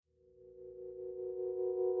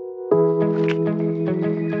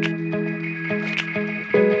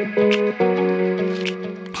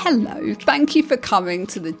Hello, thank you for coming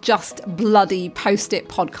to the Just Bloody Post-it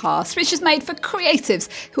podcast, which is made for creatives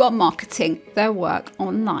who are marketing their work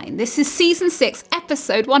online. This is Season 6,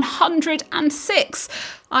 Episode 106.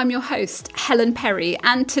 I'm your host, Helen Perry,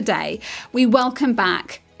 and today we welcome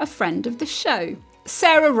back a friend of the show.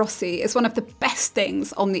 Sarah Rossi is one of the best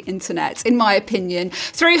things on the internet, in my opinion.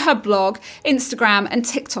 Through her blog, Instagram and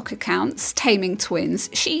TikTok accounts, Taming Twins,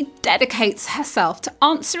 she dedicates herself to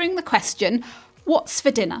answering the question, what's for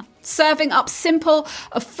dinner? Serving up simple,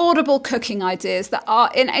 affordable cooking ideas that are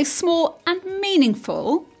in a small and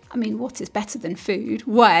meaningful, what is better than food,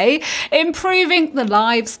 way, improving the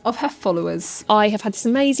lives of her followers. I have had this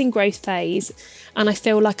amazing growth phase and I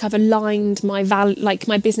feel like I've aligned my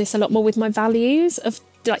my business a lot more with my values of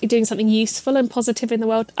doing something useful and positive in the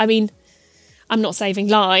world. I'm not saving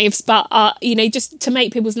lives, but, just to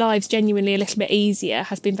make people's lives genuinely a little bit easier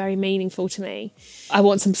has been very meaningful to me. I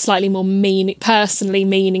want some slightly more personally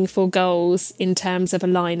meaningful goals in terms of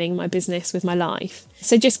aligning my business with my life.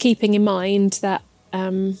 So just keeping in mind that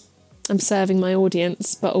I'm serving my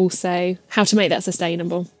audience, but also how to make that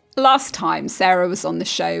sustainable. Last time Sarah was on the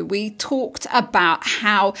show, we talked about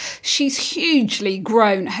how she's hugely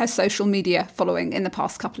grown her social media following in the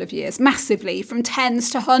past couple of years, massively, from tens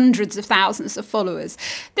to hundreds of thousands of followers.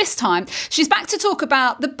 This time, she's back to talk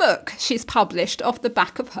about the book she's published off the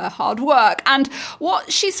back of her hard work and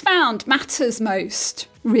what she's found matters most,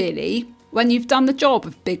 really. When you've done the job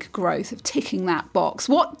of big growth, of ticking that box,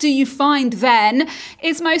 what do you find then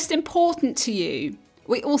is most important to you?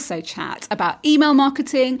 We also chat about email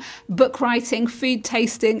marketing, book writing, food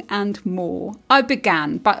tasting, and more. I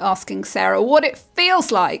began by asking Sarah what it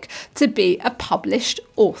feels like to be a published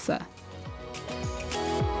author.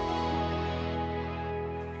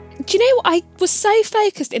 Do you know, I was so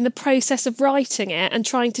focused in the process of writing it and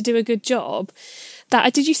trying to do a good job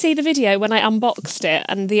that did you see the video when I unboxed it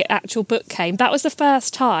and the actual book came? That was the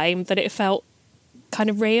first time that it felt kind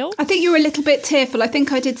of real. I think you were a little bit tearful. I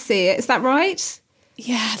think I did see it. Is that right?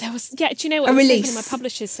 Yeah, there was. Yeah, do you know what? A release. My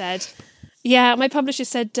publisher said. Yeah, my publisher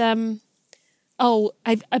said, I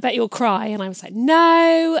bet you'll cry. And I was like,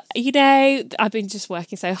 no, I've been just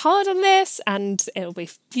working so hard on this and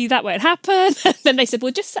that won't happen. And then they said,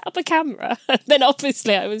 well, just set up a camera. And then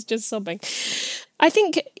obviously I was just sobbing. I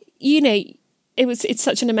think, it's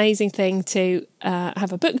such an amazing thing to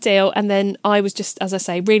have a book deal. And then I was just, as I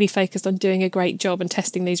say, really focused on doing a great job and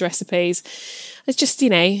testing these recipes. It's just,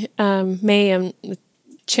 me and the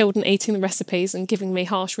children eating the recipes and giving me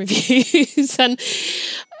harsh reviews. And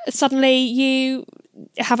suddenly you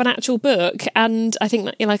have an actual book. And I think,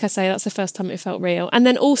 like I say, that's the first time it felt real. And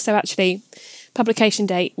then also actually publication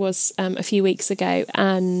date was a few weeks ago,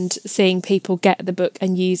 and seeing people get the book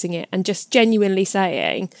and using it and just genuinely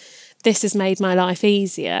saying, this has made my life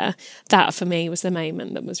easier. That for me was the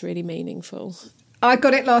moment that was really meaningful. I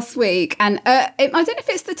got it last week and I don't know if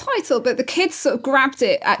it's the title, but the kids sort of grabbed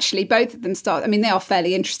it, actually. Both of them they are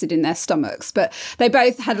fairly interested in their stomachs, but they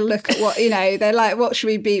both had a look at what, they're like, what should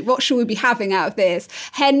we be having out of this?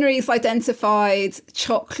 Henry's identified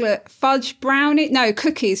chocolate fudge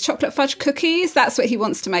chocolate fudge cookies. That's what he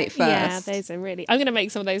wants to make first. Yeah, those are really, I'm going to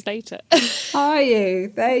make some of those later. Are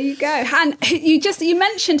you? There you go. And you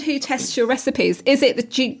mentioned who tests your recipes. Is it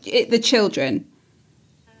the children?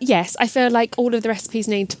 Yes, I feel like all of the recipes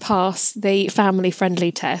need to pass the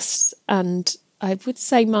family-friendly test, and I would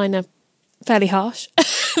say mine are fairly harsh.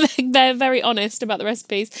 They're very honest about the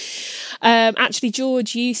recipes. Actually,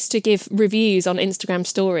 George used to give reviews on Instagram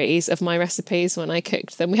stories of my recipes when I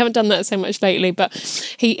cooked them. We haven't done that so much lately, but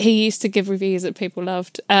he used to give reviews that people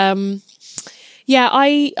loved.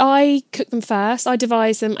 I cook them first. I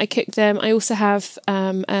devise them. I cook them. I also have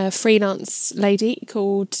a freelance lady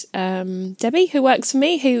called Debbie who works for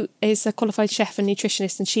me, who is a qualified chef and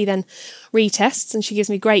nutritionist, and she then retests and she gives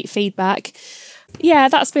me great feedback. Yeah,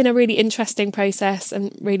 that's been a really interesting process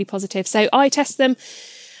and really positive. So I test them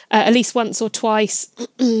at least once or twice,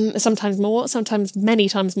 sometimes more, sometimes many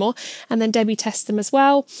times more. And then Debbie tests them as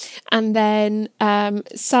well. And then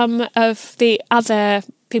some of the other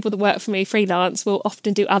people that work for me freelance will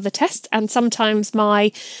often do other tests, and sometimes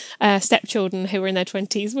my stepchildren who are in their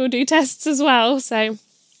 20s will do tests as well. So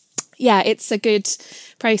yeah, it's a good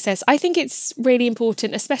process. I think it's really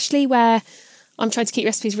important, especially where I'm trying to keep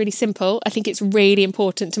recipes really simple. I think it's really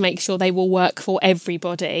important to make sure they will work for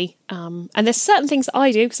everybody. And there's certain things that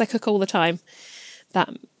I do, because I cook all the time, that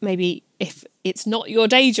maybe if it's not your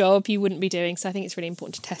day job, you wouldn't be doing. So I think it's really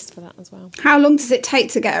important to test for that as well. How long does it take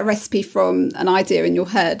to get a recipe from an idea in your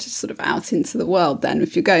head sort of out into the world then,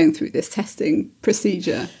 if you're going through this testing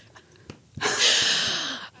procedure?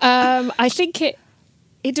 I think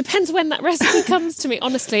it depends when that recipe comes to me.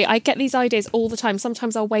 Honestly, I get these ideas all the time.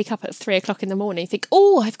 Sometimes I'll wake up at 3:00 in the morning and think,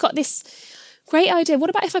 oh, I've got this great idea. What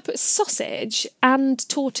about if I put sausage and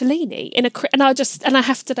tortellini in and I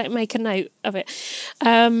have to make a note of it.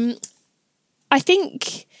 I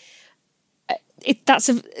think that's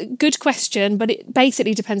a good question, but it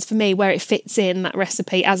basically depends for me where it fits in that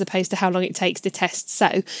recipe as opposed to how long it takes to test.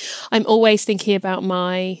 So I'm always thinking about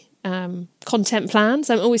my content plans.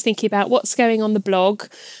 I'm always thinking about what's going on the blog,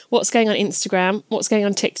 what's going on Instagram, what's going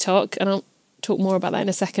on TikTok, and I'll talk more about that in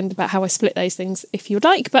a second about how I split those things if you would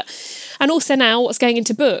like, and also now what's going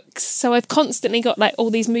into books. So I've constantly got like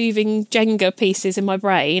all these moving Jenga pieces in my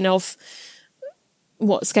brain of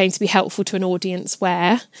what's going to be helpful to an audience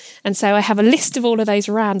where, and so I have a list of all of those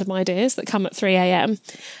random ideas that come at 3 a.m.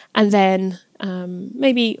 and then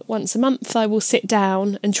maybe once a month I will sit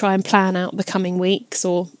down and try and plan out the coming weeks,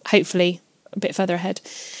 or hopefully a bit further ahead,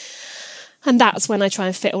 and that's when I try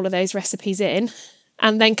and fit all of those recipes in.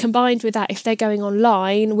 And then combined with that, if they're going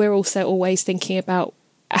online, we're also always thinking about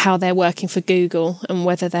how they're working for Google and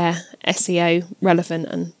whether they're SEO relevant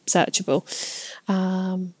and searchable.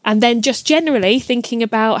 And then just generally thinking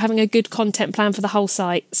about having a good content plan for the whole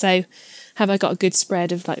site. So have I got a good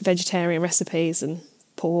spread of like vegetarian recipes and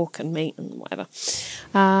pork and meat and whatever.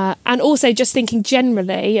 And also just thinking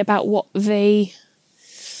generally about what the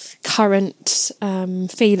current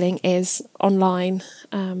feeling is online.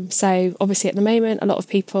 So obviously at the moment a lot of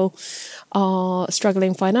people are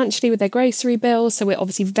struggling financially with their grocery bills, so we're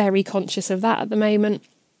obviously very conscious of that at the moment,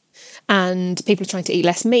 and people are trying to eat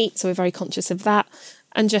less meat, so we're very conscious of that,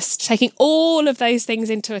 and just taking all of those things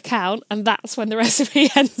into account, and that's when the recipe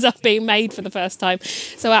ends up being made for the first time.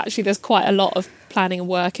 So actually there's quite a lot of planning and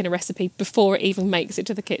work in a recipe before it even makes it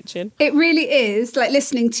to the kitchen. It really is. Like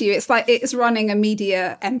listening to you, it's like it's running a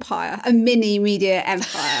media empire, a mini media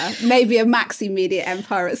empire, maybe a maxi media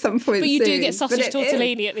empire at some point. But you soon. do get sausage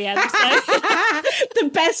tortellini at the end. So. The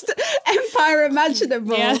best empire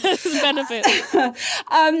imaginable. Yeah, that's the benefit.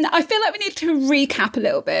 I feel like we need to recap a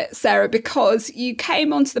little bit, Sarah, because you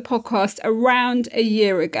came onto the podcast around a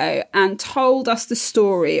year ago and told us the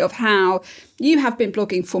story of how you have been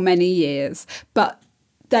blogging for many years, but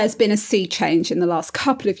there's been a sea change in the last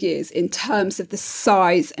couple of years in terms of the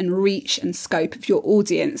size and reach and scope of your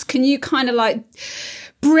audience. Can you kind of like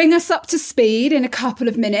bring us up to speed in a couple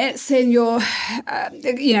of minutes in your,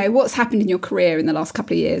 what's happened in your career in the last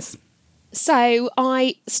couple of years? So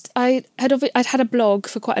I'd had a blog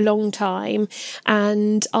for quite a long time,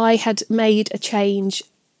 and I had made a change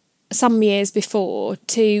some years before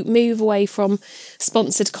to move away from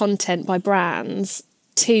sponsored content by brands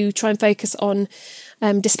to try and focus on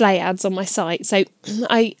display ads on my site. So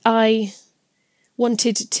I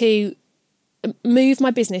wanted to move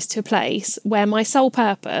my business to a place where my sole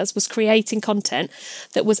purpose was creating content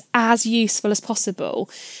that was as useful as possible,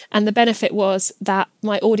 and the benefit was that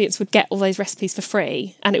my audience would get all those recipes for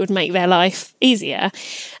free and it would make their life easier.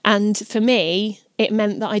 And for me, it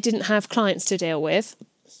meant that I didn't have clients to deal with,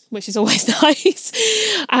 which is always nice.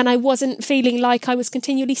 And I wasn't feeling like I was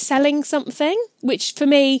continually selling something, which for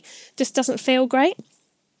me just doesn't feel great.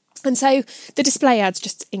 And so the display ads,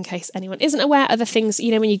 just in case anyone isn't aware, are the things,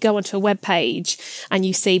 when you go onto a web page and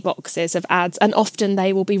you see boxes of ads, and often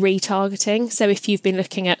they will be retargeting. So if you've been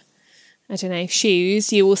looking at,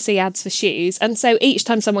 shoes, you will see ads for shoes. And so each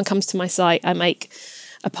time someone comes to my site, I make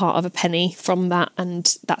a part of a penny from that,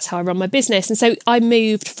 and that's how I run my business. And so I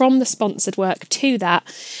moved from the sponsored work to that,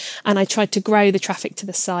 and I tried to grow the traffic to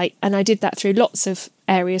the site, and I did that through lots of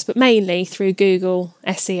areas, but mainly through Google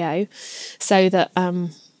SEO, so that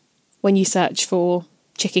when you search for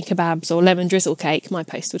chicken kebabs or lemon drizzle cake, my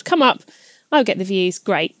post would come up, I would get the views,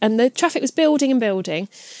 great, and the traffic was building and building.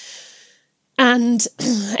 And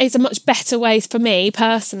it's a much better way for me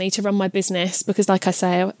personally to run my business, because like I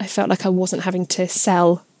say, I felt like I wasn't having to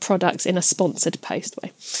sell products in a sponsored post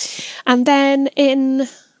way. And then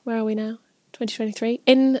where are we now? 2023.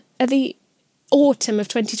 In the autumn of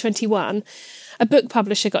 2021, a book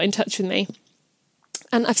publisher got in touch with me.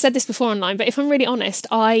 And I've said this before online, but if I'm really honest,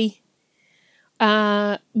 I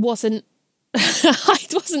wasn't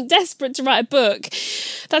desperate to write a book.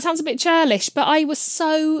 That sounds a bit churlish, but I was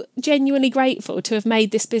so genuinely grateful to have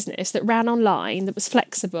made this business that ran online, that was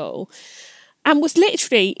flexible, and was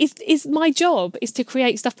literally is my job is to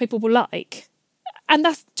create stuff people will like, and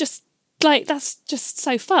that's just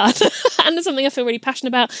so fun. And it's something I feel really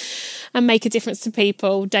passionate about and make a difference to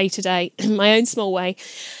people day to day in my own small way.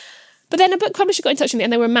 But then a book publisher got in touch with me,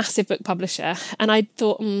 and they were a massive book publisher. And I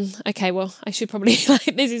thought, okay, well, I should probably,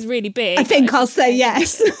 this is really big. I think I'll say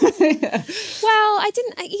yes. Well, I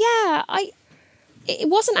didn't, it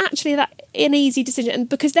wasn't actually that an easy decision. And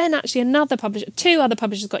because then actually two other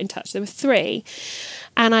publishers got in touch. There were 3.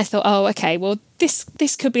 And I thought, oh, okay, well, this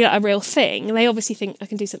could be like a real thing. And they obviously think I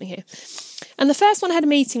can do something here. And the first one I had a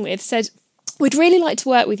meeting with said, we'd really like to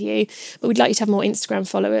work with you, but we'd like you to have more Instagram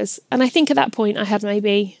followers. And I think at that point I had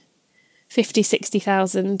maybe 50,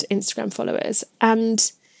 60,000 Instagram followers.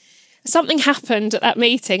 And something happened at that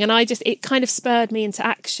meeting, and it kind of spurred me into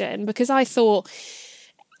action, because I thought,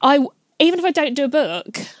 even if I don't do a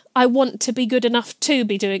book, I want to be good enough to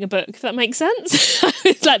be doing a book, if that makes sense.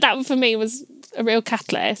 Like, that for me was a real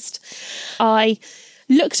catalyst. I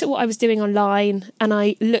looked at what I was doing online, and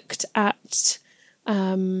I looked at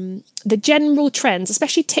the general trends,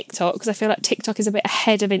 especially TikTok, because I feel like TikTok is a bit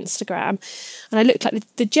ahead of Instagram. And I looked at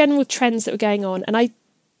the general trends that were going on, and I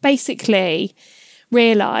basically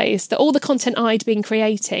realised that all the content I'd been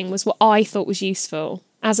creating was what I thought was useful,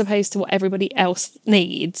 as opposed to what everybody else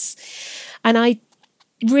needs. And I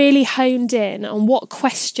really honed in on what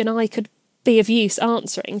question I could be of use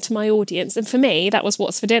answering to my audience. And for me, that was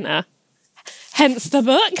what's for dinner. Hence the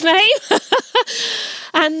book name.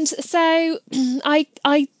 And so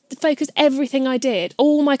I focused everything I did,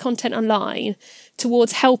 all my content online,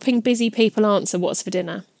 towards helping busy people answer what's for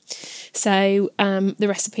dinner. So the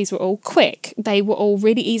recipes were all quick. They were all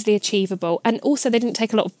really easily achievable. And also they didn't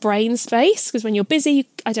take a lot of brain space, because when you're busy,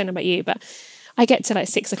 I don't know about you, but I get to like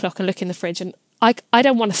 6 o'clock and look in the fridge, and I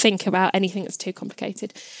don't want to think about anything that's too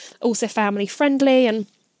complicated. Also family friendly and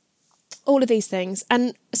all of these things.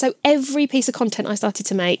 And so every piece of content I started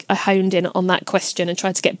to make, I honed in on that question and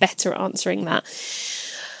tried to get better at answering that.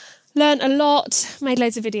 Learned a lot, made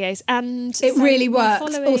loads of videos, and it so really worked.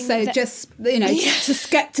 Also, just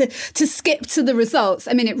to skip to the results.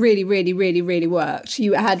 I mean, it really, really, really, really worked.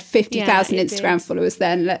 You had 50,000 Instagram followers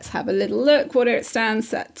then. Let's have a little look what it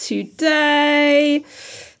stands at today.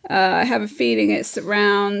 I have a feeling it's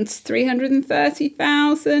around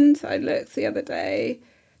 330,000. I looked the other day.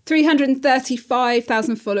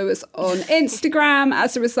 335,000 followers on Instagram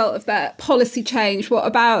as a result of that policy change. What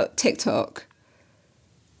about TikTok?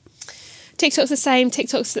 TikTok's the same.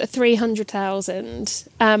 TikTok's at 300,000.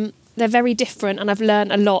 They're very different, and I've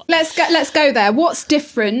learned a lot. Let's go there. What's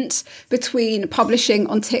different between publishing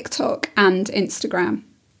on TikTok and Instagram?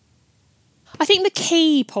 I think the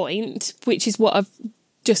key point, which is what I've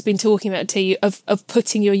just been talking about to you, of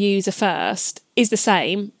putting your user first, is the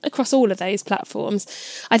same across all of those platforms.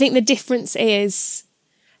 I think the difference is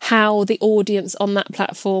how the audience on that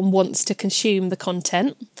platform wants to consume the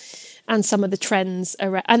content, and some of the trends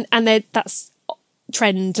are, and that's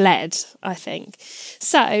trend led, I think.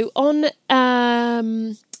 So on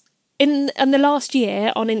in the last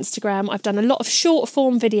year on Instagram, I've done a lot of short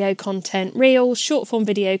form video content, reels, short form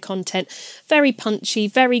video content, very punchy,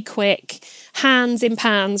 very quick, hands in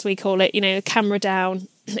pans, we call it, camera down.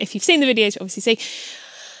 If you've seen the videos, you obviously see.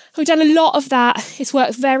 We've done a lot of that. It's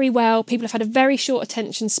worked very well. People have had a very short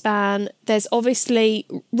attention span. There's obviously,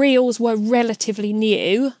 reels were relatively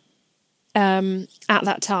new at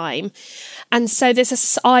that time, and so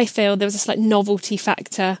I feel there was a slight novelty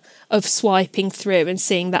factor of swiping through and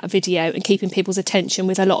seeing that video and keeping people's attention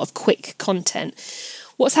with a lot of quick content.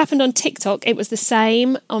 What's happened on TikTok, it was the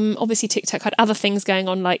same. Obviously TikTok had other things going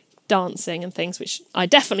on, like dancing and things, which I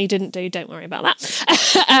definitely didn't do, don't worry about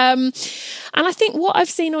that. And I think what I've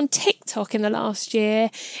seen on TikTok in the last year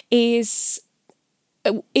is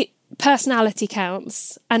personality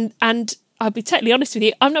counts, and I'll be totally honest with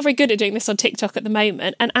you, I'm not very good at doing this on TikTok at the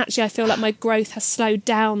moment. And actually, I feel like my growth has slowed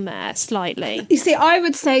down there slightly. You see, I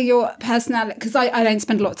would say your personality, because I don't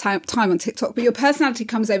spend a lot of time on TikTok, but your personality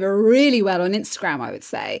comes over really well on Instagram, I would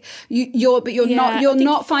say. You're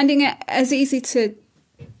not finding it as easy to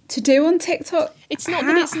do on TikTok? It's not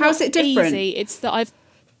that it's how's not it different? Easy. It's that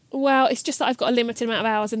it's just that I've got a limited amount of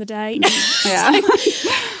hours in the day. Yeah. So,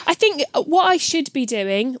 I think what I should be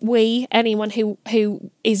doing, anyone who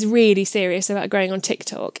is really serious about growing on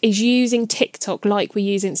TikTok, is using TikTok like we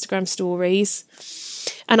use Instagram stories.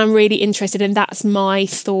 And I'm really interested in, that's my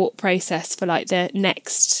thought process for like the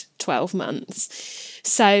next 12 months.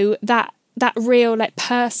 So that real like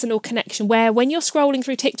personal connection, where when you're scrolling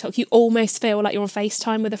through TikTok, you almost feel like you're on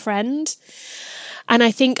FaceTime with a friend. And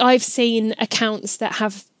I think I've seen accounts that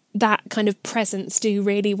have that kind of presence do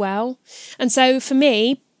really well. And so for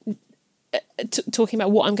me, talking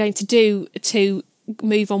about what I'm going to do to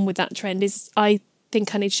move on with that trend is, I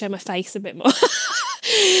think I need to show my face a bit more.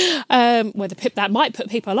 Whether that might put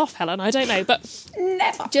people off, Helen, I don't know, but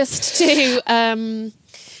never. Just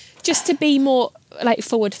to be more like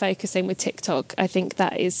forward focusing with TikTok, I think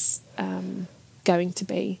that is going to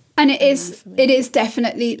be, and it is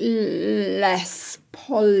definitely less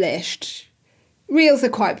polished. Reels are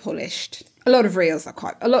quite polished. A lot of reels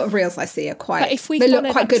I see are quite. But if we they follow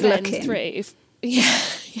look quite that good trend looking. through,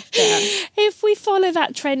 if we follow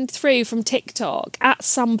that trend through from TikTok, at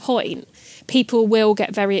some point, people will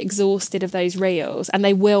get very exhausted of those reels, and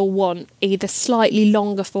they will want either slightly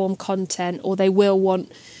longer form content, or they will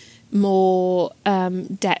want more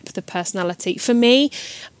depth of personality. For me,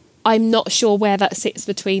 I'm not sure where that sits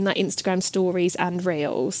between like Instagram stories and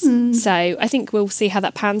reels. So I think we'll see how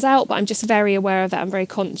that pans out, but I'm just very aware of that. I'm very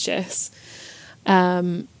conscious.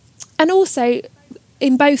 And also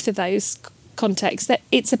in both of those contexts, that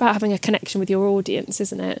it's about having a connection with your audience,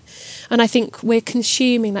 isn't it? And I think we're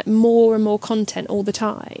consuming like more and more content all the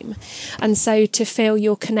time. And so to feel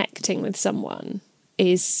you're connecting with someone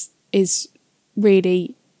is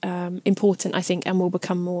really important, I think, and will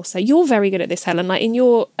become more so. You're very good at this, Helen. Like in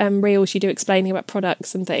your reels, you do explaining about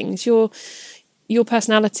products and things. Your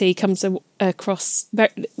personality comes across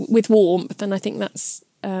with warmth, and I think that's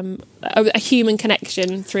a human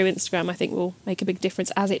connection through Instagram. I think will make a big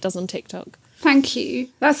difference, as it does on TikTok. Thank you.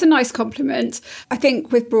 That's a nice compliment. I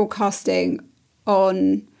think with broadcasting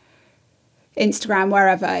on Instagram,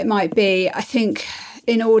 wherever it might be, I think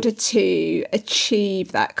in order to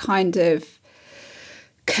achieve that kind of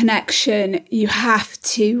connection, you have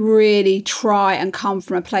to really try and come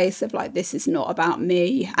from a place of like, this is not about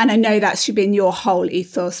me. And I know that should be in your whole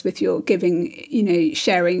ethos with your giving,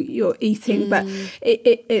 sharing your eating, but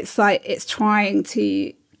it's like, it's trying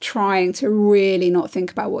to really not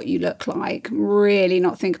think about what you look like, really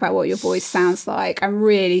not think about what your voice sounds like, and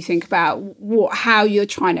really think about how you're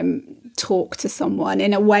trying to talk to someone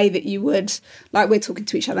in a way that you would, like we're talking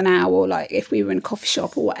to each other now, or like if we were in a coffee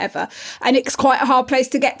shop or whatever. And it's quite a hard place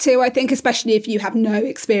to get to, I think, especially if you have no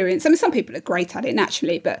experience. I mean, some people are great at it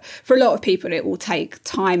naturally, but for a lot of people it will take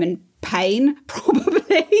time and pain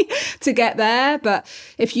probably to get there. But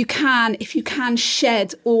if you can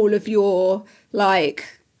shed all of your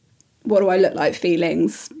like, what do I look like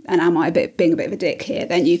feelings, and am I being a bit of a dick here,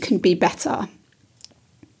 then you can be better.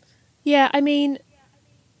 Yeah, I mean,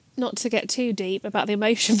 not to get too deep about the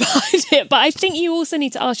emotion behind it, but I think you also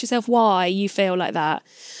need to ask yourself why you feel like that.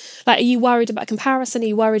 Like, are you worried about comparison? Are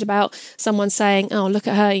you worried about someone saying, oh, look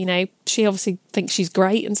at her, she obviously thinks she's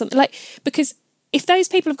great and something like, because if those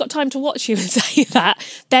people have got time to watch you and say that,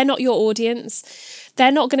 they're not your audience.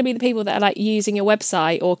 They're not going to be the people that are like using your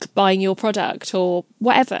website or buying your product or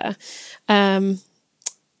whatever. I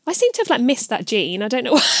seem to have like missed that gene. I don't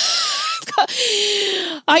know.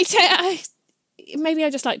 Maybe I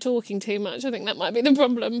just like talking too much. I think that might be the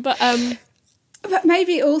problem. But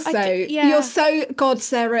maybe also you're so, God,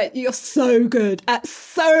 Sarah, you're so good at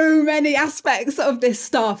so many aspects of this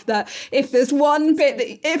stuff that if there's one bit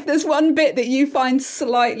that you find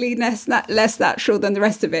slightly less natural than the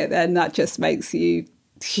rest of it, then that just makes you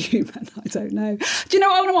human. I don't know. Do you know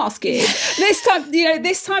what I want to ask you?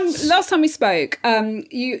 Last time we spoke,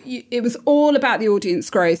 it was all about the audience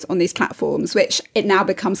growth on these platforms, which it now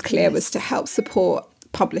becomes clear was to help support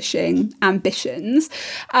publishing ambitions.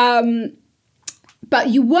 But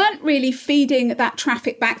you weren't really feeding that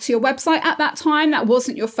traffic back to your website at that time. That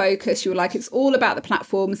wasn't your focus. You were like, it's all about the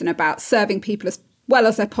platforms and about serving people as well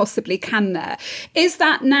as I possibly can there. Is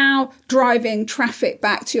that now driving traffic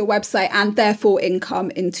back to your website and therefore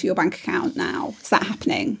income into your bank account now? Is that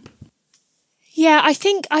happening? Yeah, I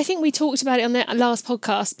think we talked about it on the last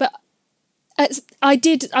podcast, but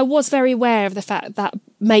I was very aware of the fact that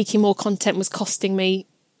making more content was costing me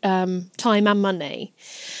time and money.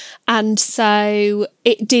 And so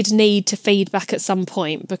it did need to feed back at some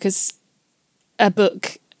point, because a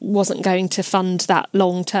book wasn't going to fund that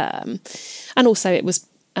long term. And also it was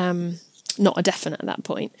not a definite at that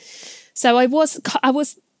point. So I was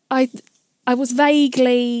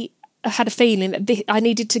vaguely had a feeling that I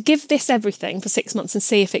needed to give this everything for 6 months and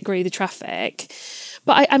see if it grew the traffic.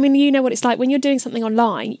 But I mean, you know what it's like when you're doing something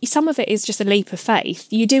online, some of it is just a leap of faith.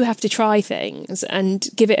 You do have to try things and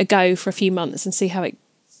give it a go for a few months and see how it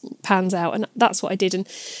pans out. And that's what I did. And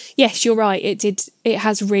yes, you're right. It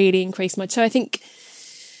has really increased so I think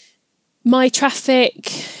my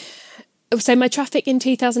traffic in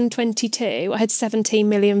 2022, I had 17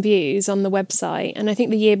 million views on the website. And I think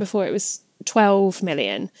the year before it was 12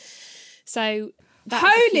 million. So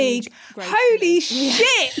holy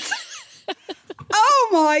shit. Oh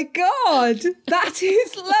my God, that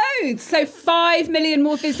is loads. So 5 million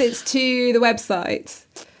more visits to the website.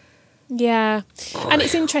 Yeah. And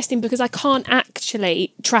it's interesting because I can't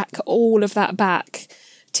actually track all of that back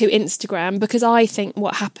to Instagram, because I think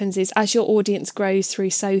what happens is as your audience grows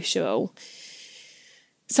through social,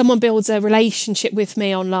 someone builds a relationship with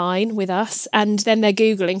me online with us, and then they're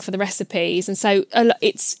Googling for the recipes. And so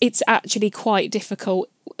it's actually quite difficult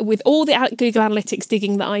with all the Google Analytics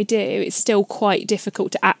digging that I do. It's still quite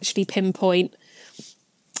difficult to actually pinpoint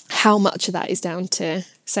how much of that is down to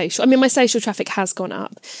social. I mean, my social traffic has gone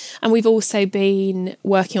up, and we've also been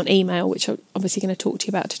working on email, which I'm obviously going to talk to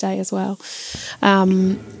you about today as well.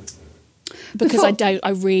 Because I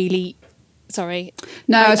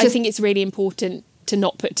think it's really important to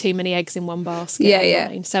not put too many eggs in one basket.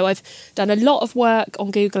 Yeah. So I've done a lot of work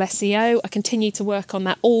on Google SEO. I continue to work on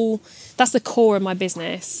that. That's the core of my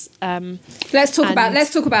business. Let's talk about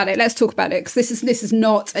it because this is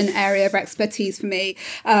not an area of expertise for me,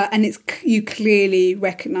 and you clearly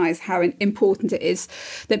recognise how important it is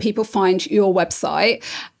that people find your website.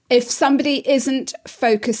 If somebody isn't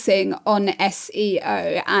focusing on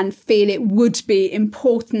SEO and feel it would be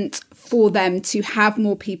important for them to have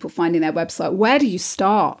more people finding their website, where do you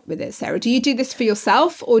start with it, Sarah? Do you do this for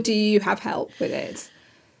yourself, or do you have help with it?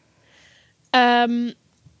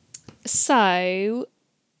 So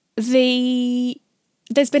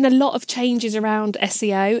there's been a lot of changes around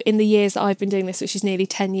SEO in the years that I've been doing this, which is nearly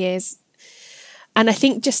 10 years. And I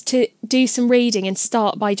think just to do some reading and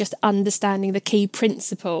start by just understanding the key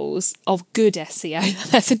principles of good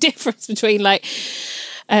SEO. There's a difference between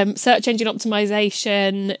search engine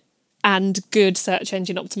optimization and good search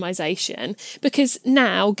engine optimization, because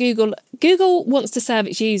now Google wants to serve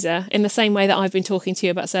its user in the same way that I've been talking to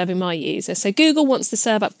you about serving my user. So Google wants to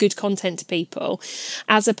serve up good content to people,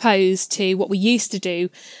 as opposed to what we used to do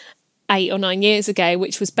 8 or 9 years ago,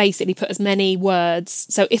 which was basically put as many words.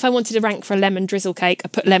 So if I wanted to rank for a lemon drizzle cake, I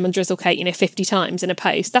put lemon drizzle cake, 50 times in a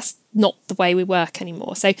post. That's not the way we work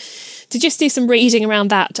anymore. So to just do some reading around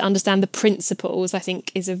that to understand the principles, I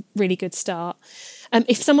think is a really good start.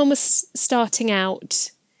 If someone was starting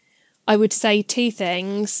out, I would say 2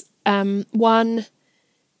 things. One,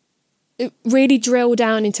 really drill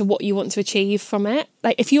down into what you want to achieve from it.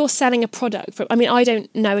 Like if you're selling a product, I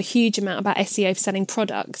don't know a huge amount about SEO for selling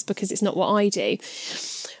products because it's not what I do.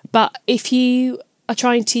 But if you are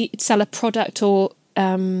trying to sell a product or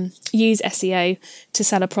use SEO to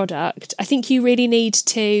sell a product, I think you really need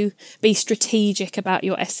to be strategic about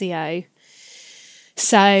your SEO.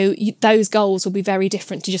 So those goals will be very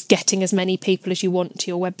different to just getting as many people as you want to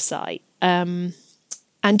your website.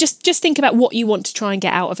 And just think about what you want to try and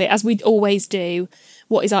get out of it, as we always do.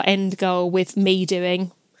 What is our end goal with me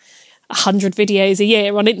doing 100 videos a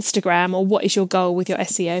year on Instagram? Or what is your goal with your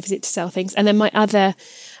SEO? Is it to sell things? And then my other,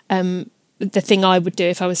 the thing I would do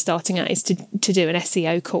if I was starting out is to do an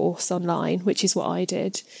SEO course online, which is what I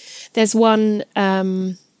did. There's one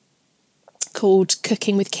called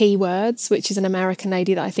Cooking with Keywords, which is an American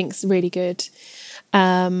lady that I think is really good.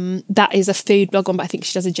 That is a food blog one, but I think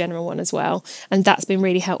she does a general one as well, and that's been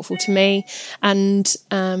really helpful to me. And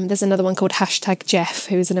there's another one called #Jeff,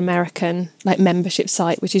 who is an American membership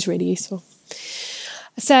site, which is really useful.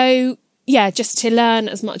 So yeah, just to learn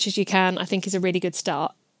as much as you can, I think is a really good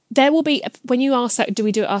start. There will be, when you ask, do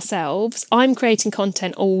we do it ourselves? I'm creating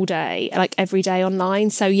content all day, every day online.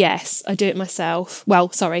 So yes, I do it myself.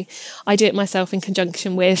 I do it myself in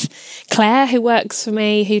conjunction with Claire, who works for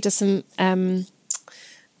me, who does some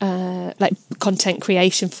content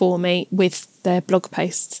creation for me with their blog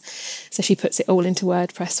posts. So she puts it all into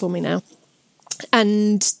WordPress for me now,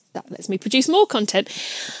 and that lets me produce more content.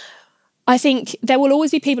 I think there will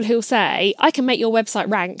always be people who will say, I can make your website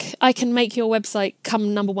rank. I can make your website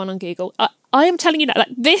come number 1 on Google. I am telling you that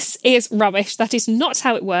this is rubbish. That is not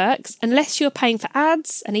how it works, unless you're paying for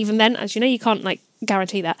ads. And even then, as you know, you can't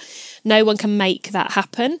guarantee that. No one can make that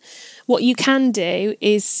happen. What you can do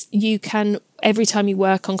is you can, every time you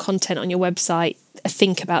work on content on your website,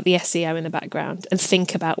 think about the SEO in the background and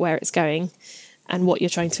think about where it's going and what you're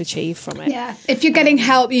trying to achieve from it. Yeah. If you're getting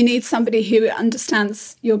help, you need somebody who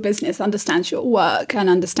understands your business, understands your work, and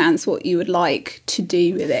understands what you would like to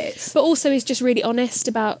do with it. But also is just really honest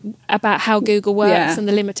about how Google works and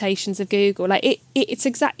the limitations of Google. It's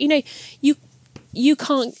exact, you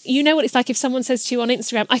can't, what it's like if someone says to you on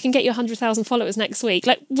Instagram, I can get you 100,000 followers next week.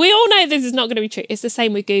 We all know this is not going to be true. It's the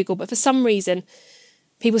same with Google, but for some reason,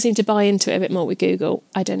 people seem to buy into it a bit more with Google.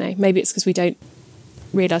 I don't know. Maybe it's because we don't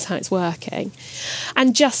realise how it's working.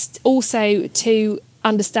 And just also to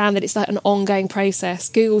understand that it's an ongoing process.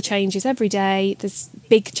 Google changes every day. There's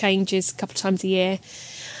big changes a couple of times a year.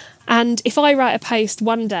 And if I write a post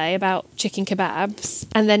one day about chicken kebabs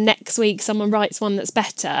and then next week someone writes one that's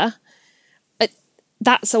better,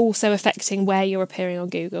 that's also affecting where you're appearing on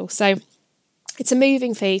Google. So it's a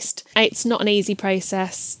moving feast. It's not an easy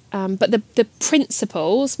process, but the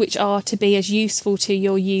principles, which are to be as useful to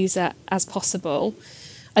your user as possible,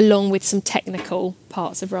 along with some technical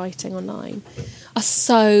parts of writing online, are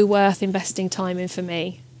so worth investing time in for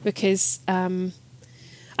me, because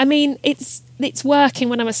it's working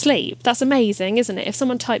when I'm asleep. That's amazing, isn't it? If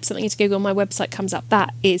someone types something into Google and my website comes up,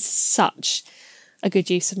 that is such a good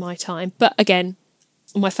use of my time. But again,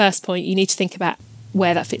 my first point, you need to think about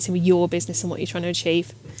where that fits in with your business and what you're trying to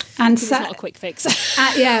achieve. And it's not a quick fix.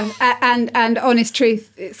 And honest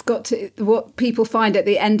truth, it's got to, what people find at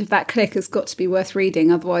the end of that click has got to be worth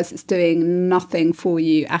reading. Otherwise, it's doing nothing for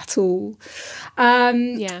you at all.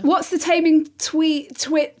 What's the Taming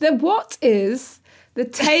what is the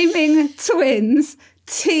Taming Twins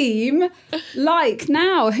team like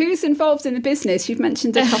now? Who's involved in the business? You've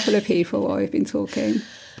mentioned a couple of people while we've been talking.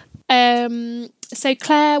 So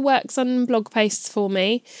Claire works on blog posts for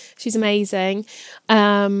me. She's amazing.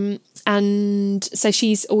 And so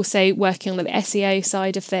she's also working on the SEO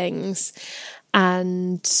side of things.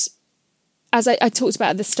 And as I talked about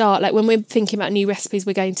at the start, like when we're thinking about new recipes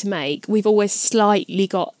we're going to make, we've always slightly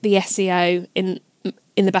got the SEO in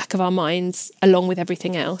the back of our minds along with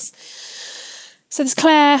everything else. So there's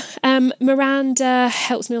Claire. Miranda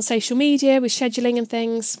helps me on social media with scheduling and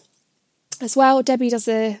things as well. Debbie does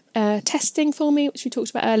the testing for me, which we talked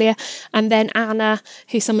about earlier. And then Anna,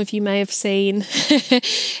 who some of you may have seen,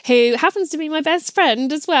 who happens to be my best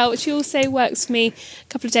friend as well. She also works for me a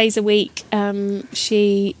couple of days a week.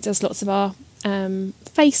 She does lots of our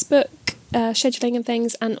Facebook scheduling and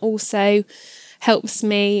things, and also helps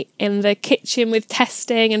me in the kitchen with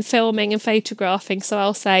testing and filming and photographing. So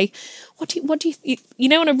I'll say, what do you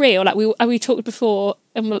know, on a reel, like we talked before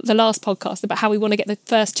in the last podcast about how we want to get the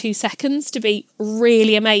first 2 seconds to be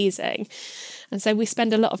really amazing. And so we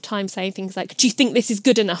spend a lot of time saying things like, do you think this is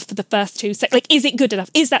good enough for the first 2 seconds? Like, is it good enough?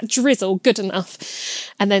 Is that drizzle good enough?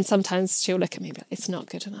 And then sometimes she'll look at me and be like, it's not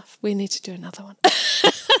good enough. We need to do another one.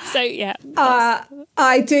 So, yeah.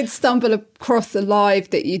 I did stumble across the live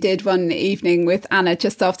that you did one evening with Anna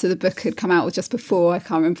just after the book had come out, or just before. I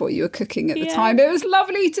can't remember what you were cooking at the time. It was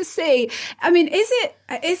lovely to see. I mean, is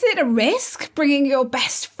it a risk bringing your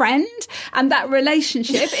best friend and that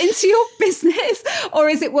relationship into your business, or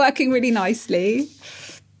is it working really nicely?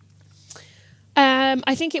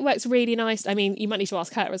 I think it works really nice. I mean, you might need to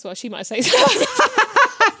ask her as well. She might say something.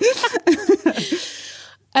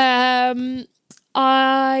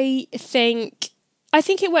 I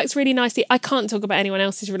think it works really nicely. I can't talk about anyone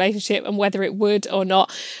else's relationship and whether it would or not,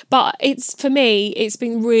 but for me, it's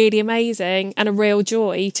been really amazing and a real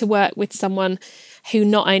joy to work with someone who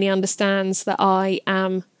not only understands that I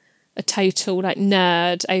am a total like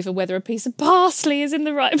nerd over whether a piece of parsley is in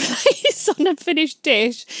the right place on a finished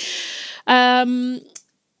dish, but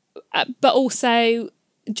also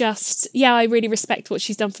just, I really respect what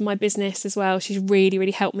she's done for my business as well. She's really,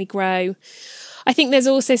 really helped me grow. I think there's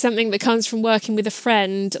also something that comes from working with a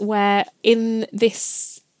friend, where in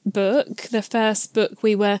this book, the first book,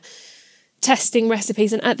 we were testing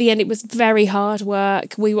recipes, and at the end it was very hard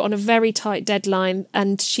work. We were on a very tight deadline,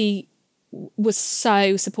 and she was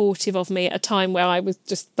so supportive of me at a time where I was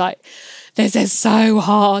just like, this is so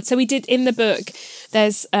hard. So we did, in the book,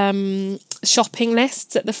 there's shopping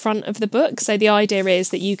lists at the front of the book. So the idea is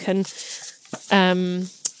that you can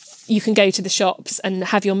go to the shops and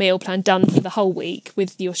have your meal plan done for the whole week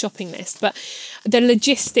with your shopping list. But the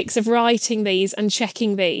logistics of writing these and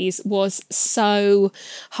checking these was so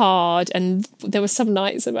hard. And there were some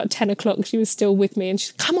nights about 10 o'clock, she was still with me and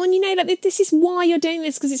she's, come on, like, this is why you're doing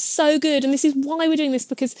this, because it's so good. And this is why we're doing this,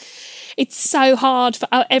 because it's so hard for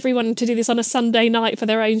everyone to do this on a Sunday night for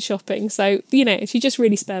their own shopping. So, she just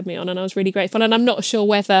really spurred me on, and I was really grateful. And I'm not sure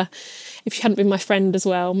whether, if she hadn't been my friend as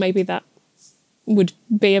well, maybe that would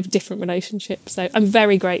be a different relationship. So I'm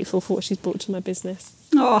very grateful for what she's brought to my business.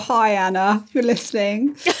 Oh, hi, Anna, if you're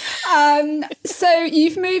listening. So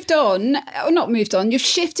you've moved on, or not moved on, you've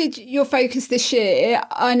shifted your focus this year.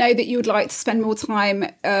 I know that you would like to spend more time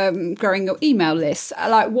growing your email list.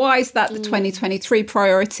 Like, why is that the 2023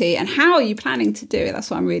 priority, and how are you planning to do it? That's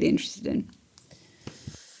what I'm really interested in.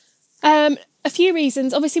 A few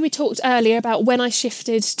reasons. Obviously, we talked earlier about when I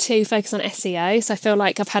shifted to focus on SEO. So I feel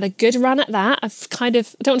like I've had a good run at that. I don't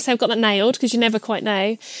want to say I've got that nailed, because you never quite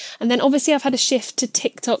know. And then obviously I've had a shift to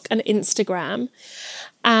TikTok and Instagram,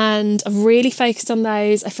 and I've really focused on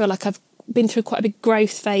those. I feel like I've been through quite a big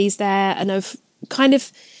growth phase there, and I've kind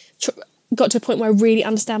of got to a point where I really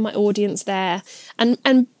understand my audience there.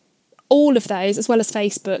 And all of those, as well as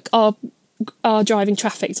Facebook, are driving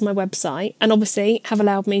traffic to my website, and obviously have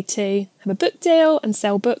allowed me to have a book deal and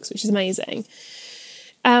sell books, which is amazing.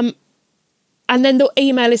 And then the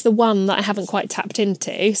email is the one that I haven't quite tapped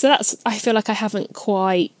into. So I feel like I haven't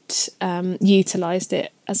quite utilised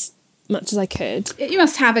it as much as I could. You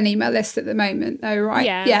must have an email list at the moment, though, right?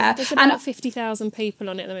 Yeah. There's about 50,000 people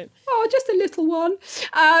on it at the moment. Oh, just a little one.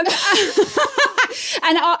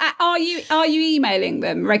 And are you emailing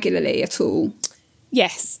them regularly at all?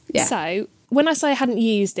 Yes. Yeah. So when I say I hadn't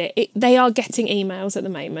used it, they are getting emails at the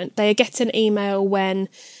moment. They get an email when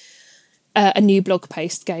a new blog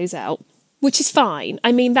post goes out, which is fine.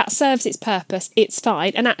 I mean, that serves its purpose. It's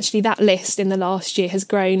fine. And actually that list in the last year has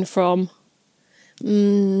grown from,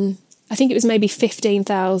 I think it was maybe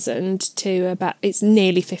 15,000 to about, it's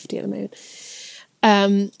nearly 50 at the moment.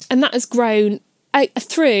 And that has grown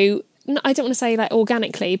through, I don't want to say like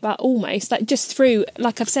organically, but almost like just through,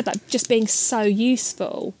 like I've said, like just being so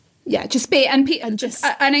useful. Yeah, just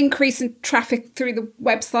an increase in traffic through the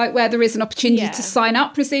website where there is an opportunity to sign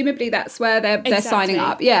up. Presumably that's where they're signing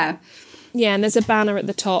up. Yeah. Yeah, and there's a banner at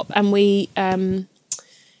the top, and we, when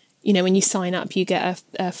you sign up, you get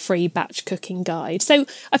a free batch cooking guide. So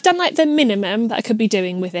I've done like the minimum that I could be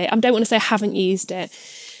doing with it. I don't want to say I haven't used it,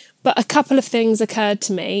 but a couple of things occurred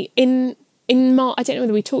to me in March. I don't know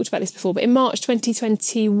whether we talked about this before, but in March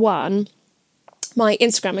 2021. My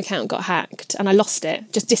Instagram account got hacked and I lost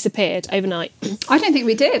it, just disappeared overnight. I don't think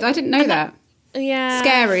we did. I didn't know that. Yeah.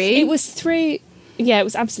 Scary. It was it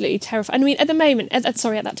was absolutely terrifying. I mean, at the moment, at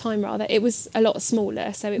that time rather, it was a lot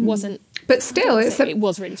smaller, so it wasn't. But still, it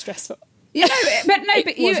was really stressful. You know,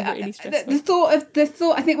 but you, really the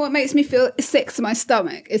thought, I think what makes me feel sick to my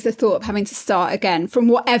stomach is the thought of having to start again from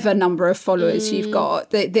whatever number of followers you've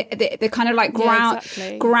got. The kind of like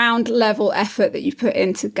ground level effort that you've put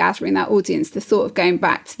into gathering that audience. The thought of going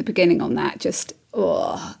back to the beginning on that just,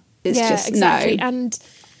 exactly. no. And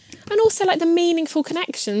also like the meaningful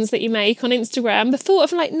connections that you make on Instagram. The thought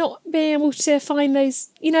of like not being able to find those,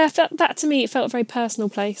 that to me, it felt a very personal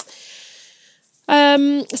place.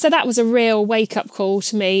 So that was a real wake-up call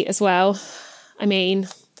to me as well. I mean,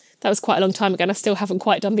 that was quite a long time ago and I still haven't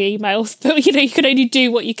quite done the emails, but you can only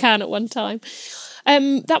do what you can at one time.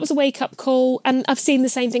 That was a wake-up call, and I've seen the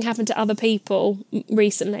same thing happen to other people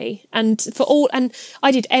recently. And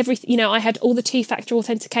I did everything, I had all the two-factor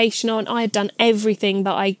authentication on. I had done everything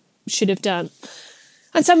that I should have done.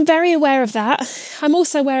 And so I'm very aware of that. I'm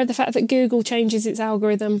also aware of the fact that Google changes its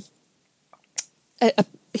algorithm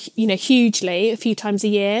hugely a few times a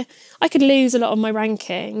year. I could lose a lot of my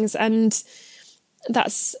rankings, and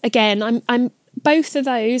that's, again, I'm both of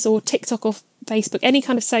those, or TikTok or Facebook, any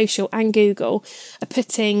kind of social, and Google are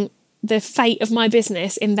putting the fate of my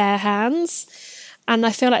business in their hands, and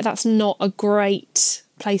I feel like that's not a great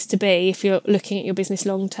place to be if you're looking at your business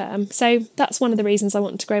long term. So that's one of the reasons I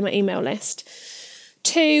want to grow my email list.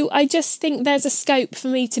 2, I just think there's a scope for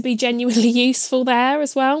me to be genuinely useful there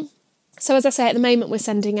as well. So as I say, at the moment, we're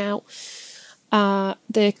sending out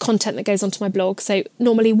the content that goes onto my blog. So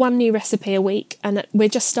normally one new recipe a week, and we're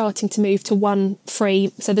just starting to move to one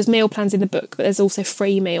free. So there's meal plans in the book, but there's also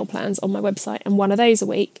free meal plans on my website, and one of those a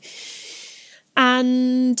week.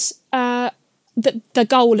 And the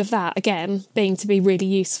goal of that, again, being to be really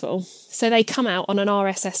useful. So they come out on an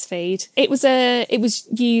RSS feed. It was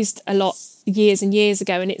used a lot years and years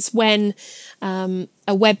ago, and it's when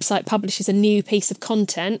a website publishes a new piece of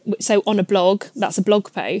content, so on a blog, that's a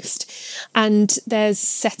blog post, and there's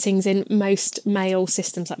settings in most mail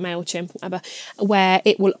systems like MailChimp, whatever, where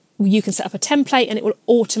you can set up a template and it will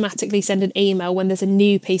automatically send an email when there's a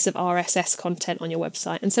new piece of RSS content on your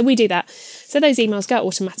website. And so we do that. So those emails go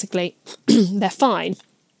automatically. They're fine.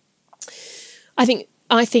 I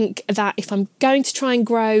think that if I'm going to try and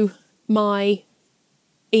grow my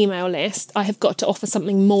email list, I have got to offer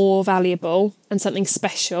something more valuable and something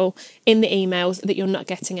special in the emails that you're not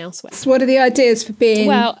getting elsewhere. So what are the ideas for being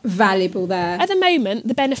valuable there? At the moment,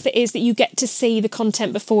 the benefit is that you get to see the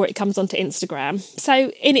content before it comes onto Instagram. So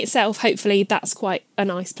in itself, hopefully that's quite a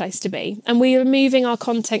nice place to be. And we are moving our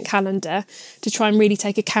content calendar to try and really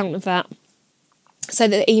take account of that, so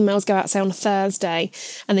that the emails go out, say, on a Thursday,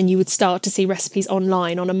 and then you would start to see recipes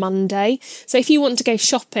online on a Monday. So if you want to go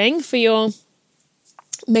shopping for your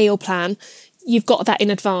meal plan, you've got that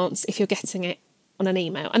in advance if you're getting it on an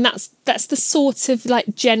email. And that's the sort of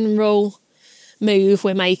like general move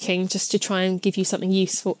we're making, just to try and give you something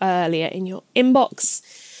useful earlier in your inbox.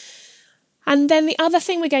 And then the other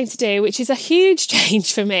thing we're going to do, which is a huge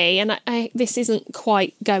change for me, and this isn't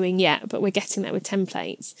quite going yet, but we're getting there with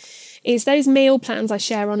templates, is those meal plans I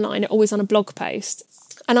share online are always on a blog post.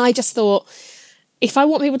 And I just thought, if I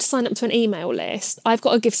want people to sign up to an email list, I've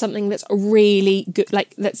got to give something that's really good,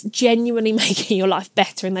 like that's genuinely making your life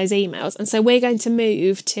better in those emails. And so we're going to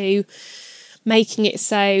move to making it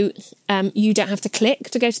so you don't have to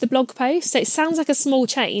click to go to the blog post. So it sounds like a small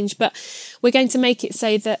change, but we're going to make it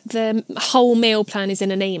so that the whole meal plan is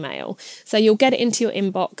in an email. So you'll get it into your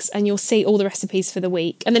inbox and you'll see all the recipes for the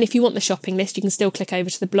week. And then if you want the shopping list, you can still click over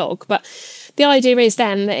to the blog. But the idea is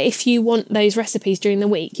then that if you want those recipes during the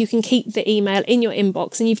week, you can keep the email in your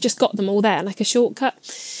inbox and you've just got them all there like a shortcut.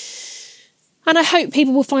 And I hope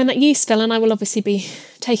people will find that useful, and I will obviously be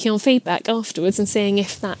taking on feedback afterwards and seeing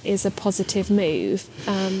if that is a positive move.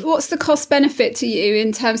 What's the cost benefit to you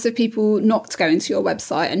in terms of people not going to your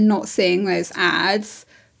website and not seeing those ads,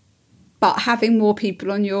 but having more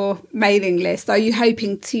people on your mailing list? Are you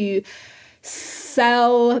hoping to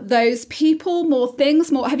sell those people more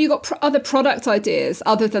things? Have you got other product ideas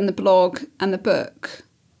other than the blog and the book?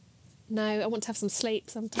 No, I want to have some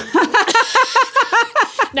sleep sometimes.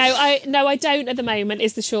 No, I don't at the moment,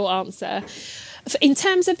 is the short answer. In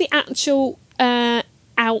terms of the actual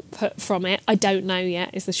output from it, I don't know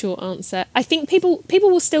yet, is the short answer. I think people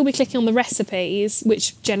will still be clicking on the recipes,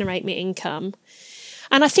 which generate me income.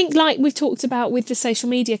 And I think, like we've talked about with the social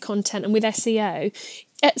media content and with SEO,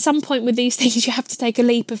 at some point with these things, you have to take a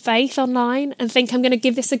leap of faith online and think, I'm going to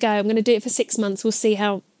give this a go. I'm going to do it for 6 months. We'll see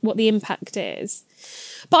what the impact is.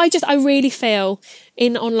 But I really feel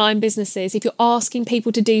in online businesses, if you're asking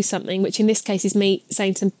people to do something, which in this case is me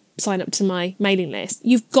saying to sign up to my mailing list,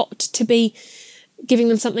 you've got to be giving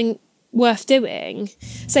them something worth doing.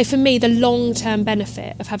 So for me, the long-term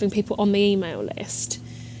benefit of having people on the email list,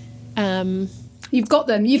 you've got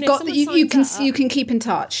them. You can keep in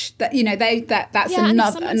touch. That's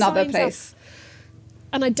another place.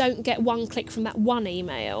 And I don't get one click from that one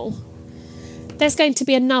email. There's going to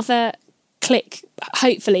be another click,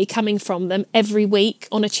 hopefully, coming from them every week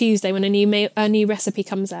on a Tuesday when a new recipe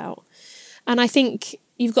comes out. And I think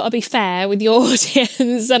you've got to be fair with your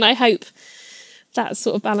audience, and I hope that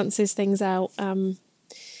sort of balances things out.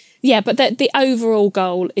 But the overall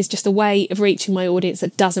goal is just a way of reaching my audience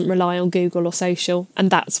that doesn't rely on Google or social, and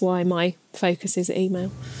that's why my focus is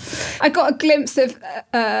email. I got a glimpse of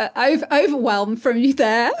overwhelm from you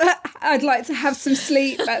there. I'd like to have some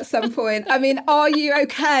sleep at some point. I mean, are you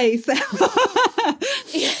okay?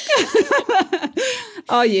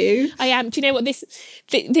 Are you? I am. Do you know what? This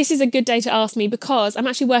is a good day to ask me, because I'm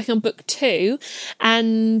actually working on book 2,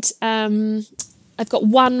 and I've got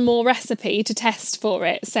one more recipe to test for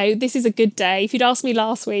it. So this is a good day. If you'd asked me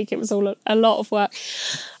last week, it was all a lot of work.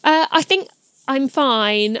 I think I'm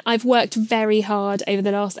fine. I've worked very hard over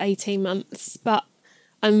the last 18 months, but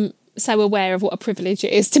I'm so aware of what a privilege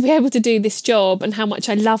it is to be able to do this job and how much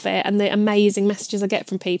I love it and the amazing messages I get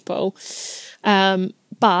from people. And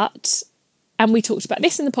we talked about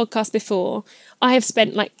this in the podcast before, I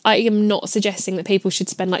am not suggesting that people should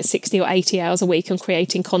spend 60 or 80 hours a week on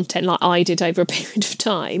creating content like I did over a period of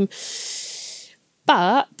time.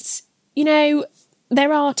 But,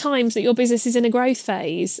 there are times that your business is in a growth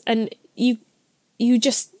phase, and you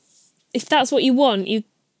just, if that's what you want,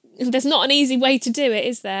 there's not an easy way to do it,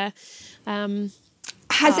 is there?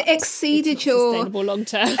 Has it exceeded your sustainable long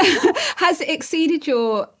term? Has it exceeded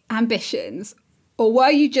your ambitions? Or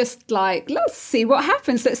were you just let's see what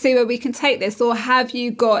happens, let's see where we can take this? Or have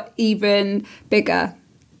you got even bigger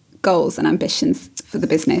goals and ambitions for the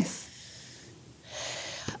business?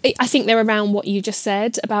 I think they're around what you just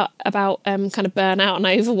said about kind of burnout and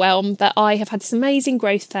overwhelm, that I have had this amazing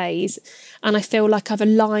growth phase, and I feel like I've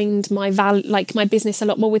aligned my business a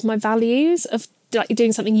lot more with my values of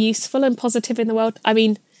doing something useful and positive in the world. I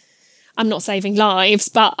mean, I'm not saving lives,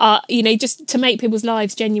 but, just to make people's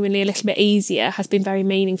lives genuinely a little bit easier has been very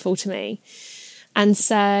meaningful to me. And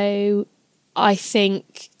so I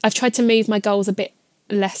think I've tried to move my goals a bit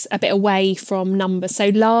away from numbers. So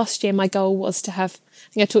last year, my goal was to have,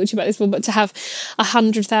 I think I talked to you about this before, but to have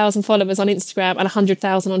 100,000 followers on Instagram and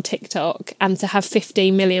 100,000 on TikTok, and to have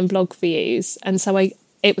 15 million blog views. And so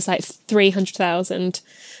it was 300,000,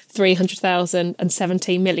 300,000 and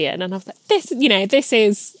 17 million. And I was like, this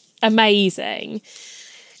is amazing.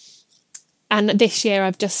 And this year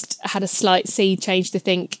I've just had a slight seed change to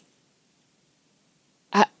think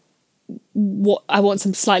what I want,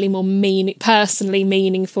 some slightly more personally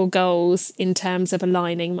meaningful goals in terms of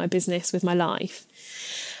aligning my business with my life.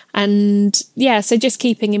 And so just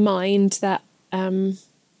keeping in mind that I'm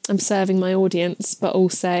serving my audience, but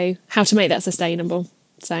also how to make that sustainable.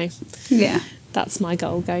 So that's my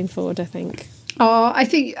goal going forward, I think. Oh, I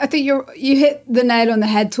think you hit the nail on the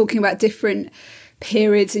head talking about different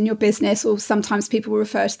periods in your business, or sometimes people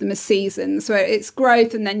refer to them as seasons, where it's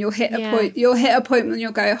growth, and then you'll hit a point when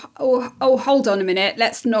you'll go, oh, hold on a minute,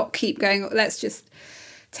 let's not keep going. Let's just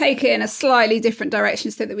take it in a slightly different direction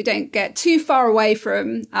so that we don't get too far away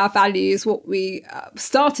from our values, what we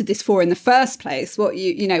started this for in the first place, what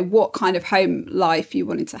what kind of home life you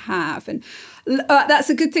wanted to have. And that's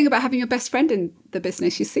a good thing about having your best friend in the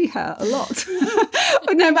business. You see her a lot,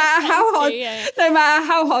 no matter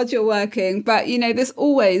how hard you're working. But, there's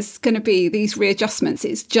always going to be these readjustments.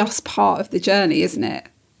 It's just part of the journey, isn't it?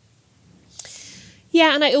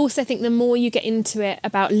 Yeah, and I also think the more you get into it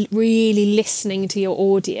about really listening to your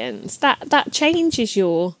audience, that changes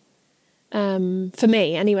your, for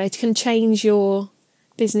me anyway, it can change your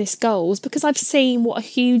business goals, because I've seen what a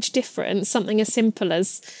huge difference something as simple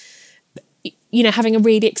as, having a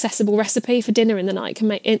really accessible recipe for dinner in the night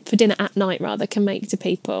for dinner at night can make to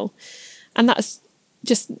people. And that's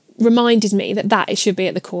just reminded me that it should be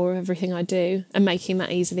at the core of everything I do, and making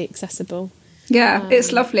that easily accessible. Yeah,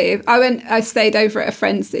 it's lovely. I stayed over at a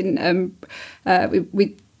friend's in,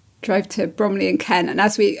 we drove to Bromley in Kent, and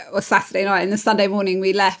as we was Saturday night and the Sunday morning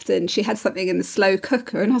we left, and she had something in the slow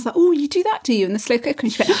cooker, and I was like, oh, you do that, do you, in the slow cooker?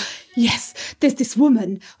 And she went, yes, there's this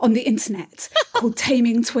woman on the internet called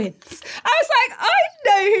Taming Twins. I was like, I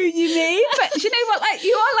know who you mean, but you know what, like,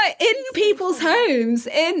 you are like in people's homes,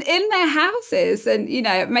 in their houses, and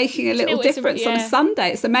making a little difference on a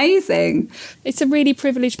Sunday. It's amazing. It's a really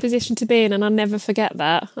privileged position to be in, and I'll never forget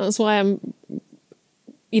that. That's why I'm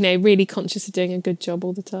really conscious of doing a good job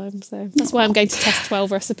all the time. So that's why I'm going to test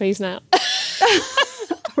 12 recipes now.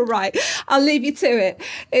 All right, I'll leave you to it.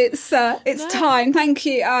 It's time. Thank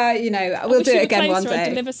you. We'll do it again one day. I'll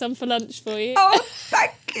deliver some for lunch for you. Oh,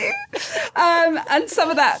 thank you. And some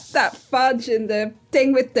of that fudge and the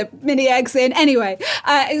thing with the mini eggs in. Anyway,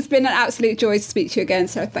 it's been an absolute joy to speak to you again.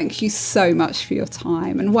 So thank you so much for your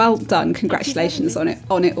time, and well done. Congratulations on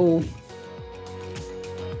it all.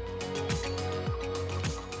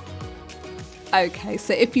 Okay,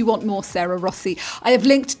 so if you want more Sarah Rossi, I have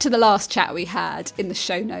linked to the last chat we had in the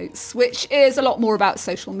show notes, which is a lot more about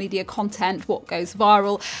social media content, what goes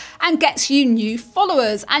viral and gets you new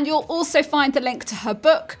followers. And you'll also find the link to her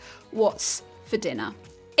book, What's for Dinner.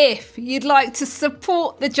 If you'd like to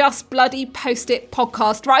support the Just Bloody Post-it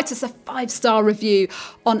podcast, write us a 5-star review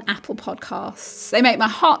on Apple Podcasts. They make my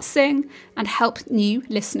heart sing and help new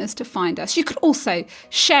listeners to find us. You could also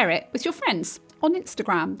share it with your friends on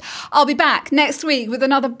Instagram. I'll be back next week with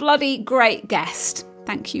another bloody great guest.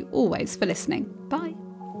 Thank you always for listening. Bye.